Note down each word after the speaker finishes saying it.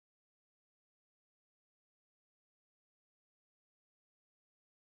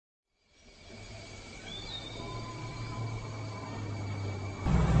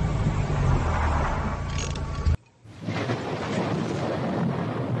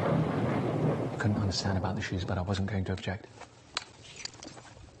couldn't understand about the shoes, but I wasn't going to object.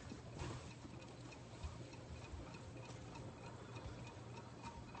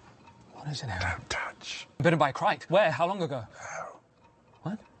 What is it, Harry? Don't touch. Bitten by Krait. Where? How long ago? Oh.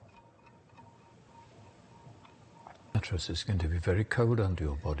 What? Mattress is going to be very cold under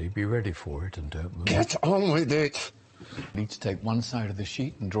your body. Be ready for it and don't move. Get on with it. You need to take one side of the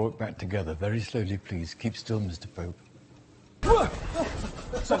sheet and draw it back together. Very slowly, please. Keep still, Mr. Pope.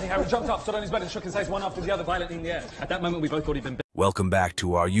 Suddenly, Harry jumped up, stood on his bed, and shook his legs one after the other violently in the air. At that moment, we both thought he'd been bit. Welcome back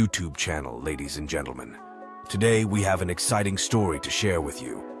to our YouTube channel, ladies and gentlemen. Today, we have an exciting story to share with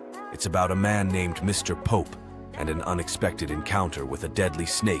you. It's about a man named Mr. Pope and an unexpected encounter with a deadly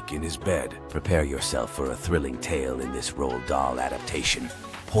snake in his bed. Prepare yourself for a thrilling tale in this Roald Dahl adaptation,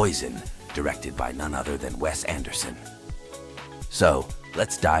 Poison, directed by none other than Wes Anderson. So,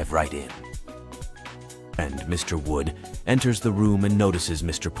 let's dive right in. And Mr. Wood enters the room and notices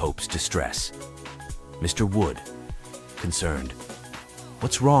Mr. Pope's distress. Mr. Wood, concerned.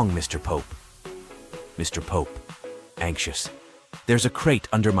 What's wrong, Mr. Pope? Mr. Pope, anxious. There's a crate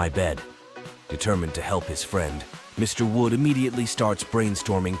under my bed. Determined to help his friend, Mr. Wood immediately starts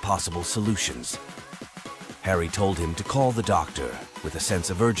brainstorming possible solutions. Harry told him to call the doctor. With a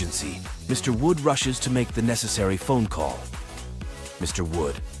sense of urgency, Mr. Wood rushes to make the necessary phone call. Mr.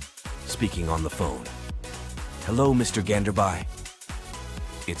 Wood, speaking on the phone. Hello, Mr. Ganderby.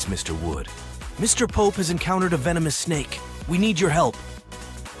 It's Mr. Wood. Mr. Pope has encountered a venomous snake. We need your help.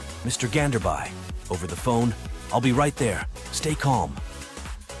 Mr. Ganderby, over the phone. I'll be right there. Stay calm.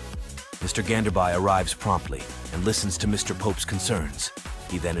 Mr. Ganderby arrives promptly and listens to Mr. Pope's concerns.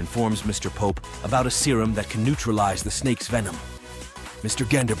 He then informs Mr. Pope about a serum that can neutralize the snake's venom. Mr.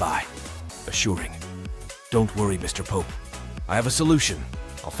 Ganderby, assuring. Don't worry, Mr. Pope. I have a solution.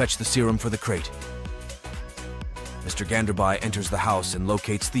 I'll fetch the serum for the crate. Mr. Ganderby enters the house and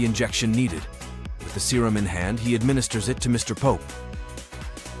locates the injection needed. With the serum in hand, he administers it to Mr. Pope.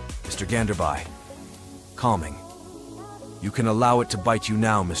 Mr. Ganderby, calming. You can allow it to bite you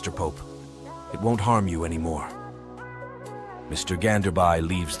now, Mr. Pope. It won't harm you anymore. Mr. Ganderby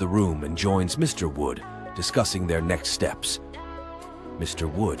leaves the room and joins Mr. Wood, discussing their next steps. Mr.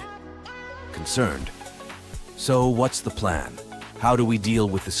 Wood, concerned. So, what's the plan? How do we deal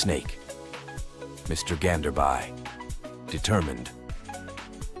with the snake? Mr. Ganderby, determined.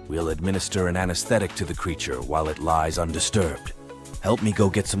 We'll administer an anesthetic to the creature while it lies undisturbed. Help me go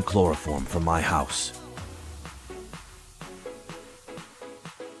get some chloroform from my house.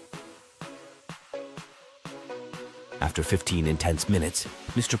 After 15 intense minutes,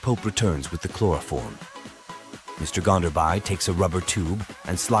 Mr. Pope returns with the chloroform. Mr. Ganderby takes a rubber tube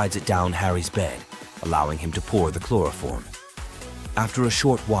and slides it down Harry's bed, allowing him to pour the chloroform. After a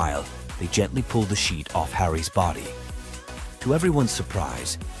short while, they gently pull the sheet off Harry's body. To everyone's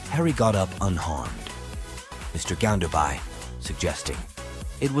surprise, Harry got up unharmed. Mr. Ganderby, suggesting,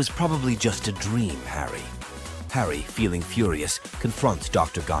 "It was probably just a dream, Harry." Harry, feeling furious, confronts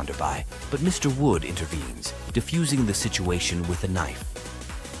Dr. Ganderby, but Mr. Wood intervenes, diffusing the situation with a knife.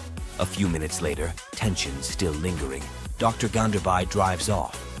 A few minutes later, tension still lingering, Dr. Ganderby drives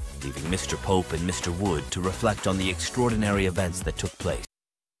off, leaving Mr. Pope and Mr. Wood to reflect on the extraordinary events that took place.